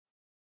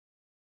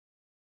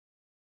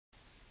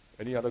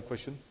Any other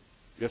question?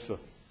 Yes, sir.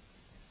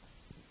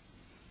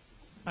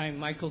 I'm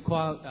Michael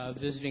Kuan,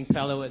 visiting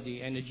fellow at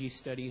the Energy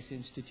Studies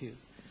Institute.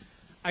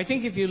 I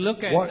think if you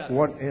look at...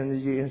 What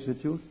Energy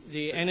Institute?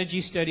 The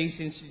Energy Studies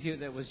Institute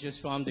that was just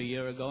formed a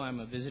year ago. I'm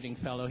a visiting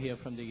fellow here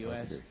from the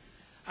U.S. Okay.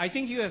 I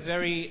think you have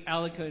very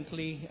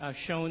eloquently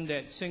shown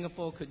that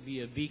Singapore could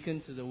be a beacon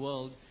to the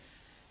world,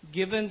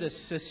 given the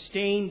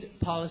sustained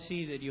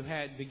policy that you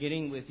had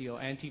beginning with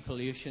your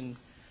anti-pollution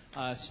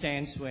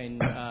stance when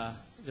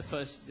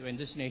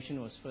this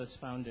nation was first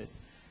founded.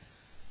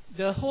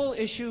 The whole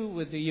issue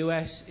with the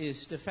U.S.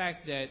 is the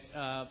fact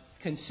that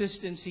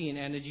consistency in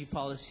energy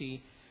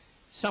policy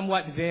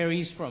somewhat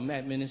varies from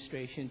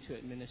administration to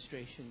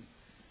administration.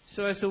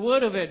 So as a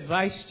word of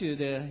advice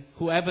to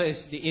whoever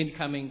is the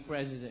incoming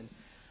president,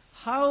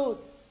 how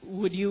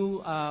would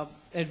you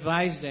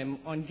advise them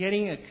on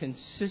getting a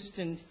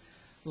consistent,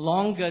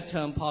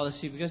 longer-term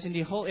policy? Because in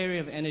the whole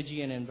area of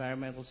energy and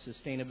environmental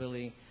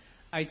sustainability,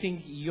 I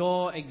think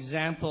your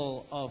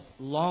example of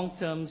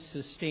long-term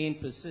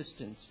sustained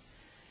persistence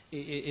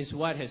is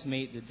what has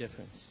made the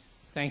difference.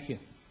 Thank you.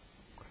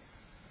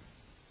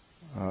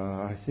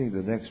 I think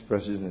the next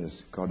president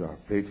has got a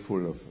plate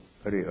full of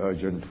very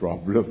urgent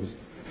problems.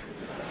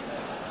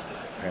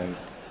 And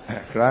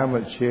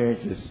climate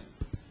change is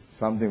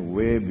something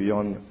way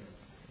beyond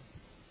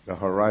the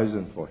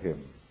horizon for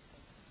him.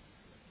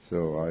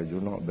 So I do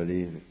not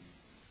believe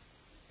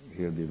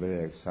he'll be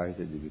very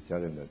excited if you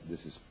tell him that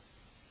this is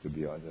to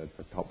be at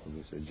the top of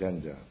his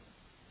agenda.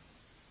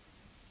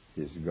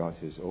 He's got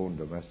his own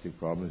domestic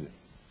problems.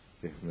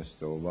 If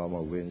Mr.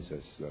 Obama wins,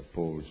 as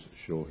polls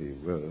show he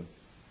will,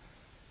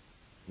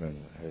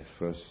 then his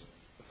first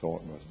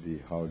thought must be,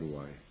 how do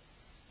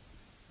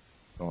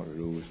I not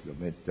lose the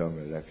midterm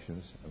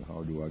elections, and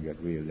how do I get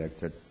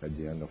re-elected at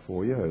the end of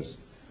 4 years,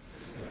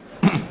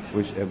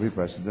 which every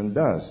president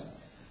does.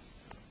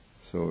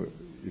 So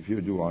if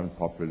you do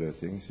unpopular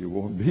things, you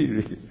won't be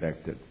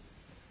re-elected.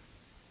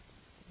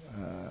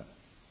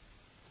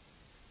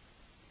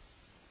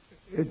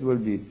 It will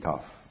be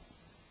tough.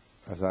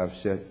 As I've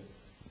said,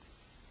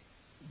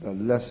 the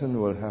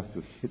lesson will have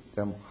to hit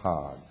them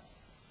hard.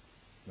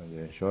 When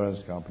the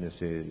insurance companies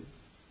say,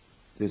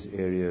 this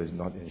area is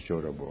not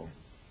insurable,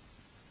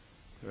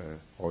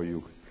 or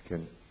you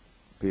can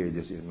pay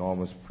this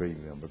enormous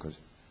premium because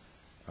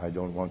I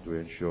don't want to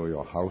insure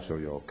your house or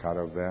your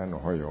caravan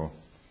or your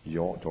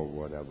yacht or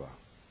whatever.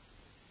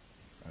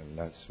 And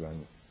that's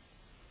when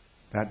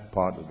that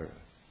part of the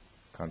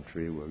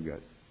country will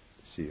get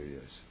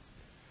serious.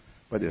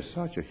 But it's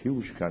such a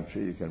huge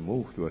country, you can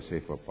move to a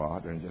safer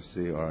part and just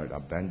say, all right,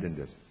 abandon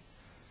this.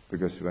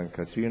 Because when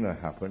Katrina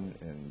happened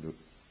in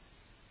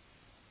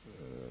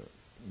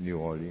New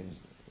Orleans,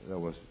 there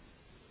was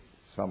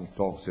some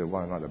talk, say,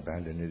 why not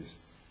abandon it?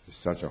 It's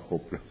such a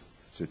hopeless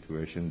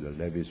situation, the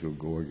levees will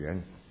go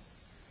again.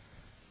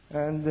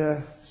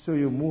 And so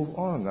you move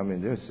on. I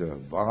mean, there's a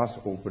vast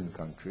open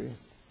country.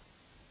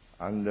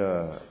 And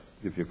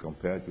if you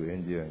compare to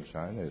India and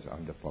China, it's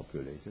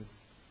underpopulated.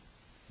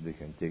 They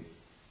can take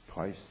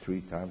twice,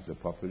 3 times the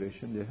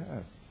population they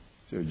have.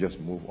 So you just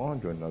move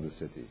on to another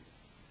city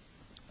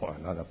or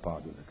another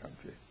part of the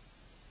country.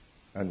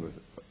 And with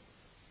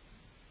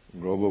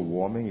global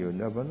warming, you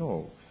never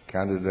know.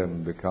 Canada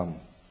may become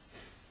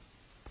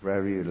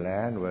prairie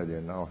land where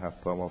they now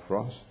have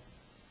permafrost,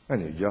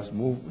 and you just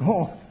move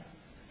north.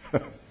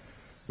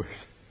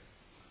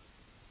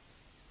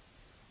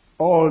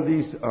 All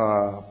these,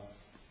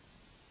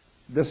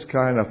 this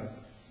kind of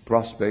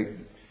prospect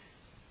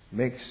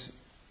makes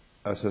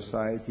a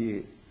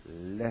society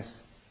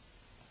less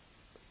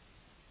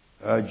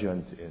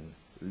urgent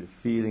in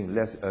feeling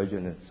less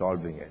urgent in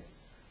solving it.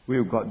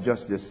 We've got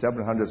just this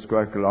 700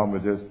 square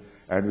kilometers,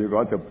 and we've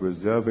got to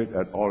preserve it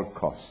at all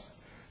costs.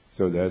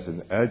 So there's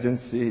an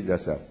urgency,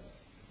 there's an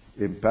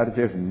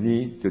imperative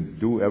need to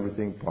do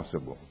everything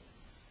possible.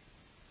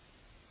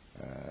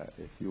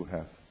 If you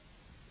have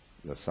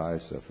the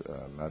size of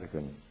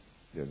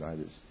the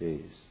United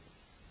States,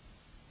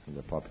 and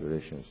the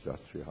population is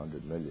just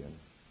 300 million,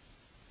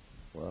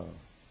 well,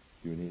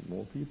 you need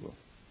more people.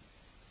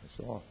 That's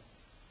all.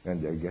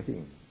 And they're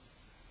getting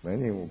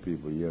many more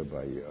people year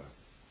by year.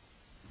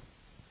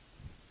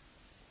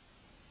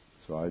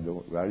 So I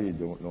really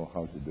don't know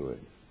how to do it.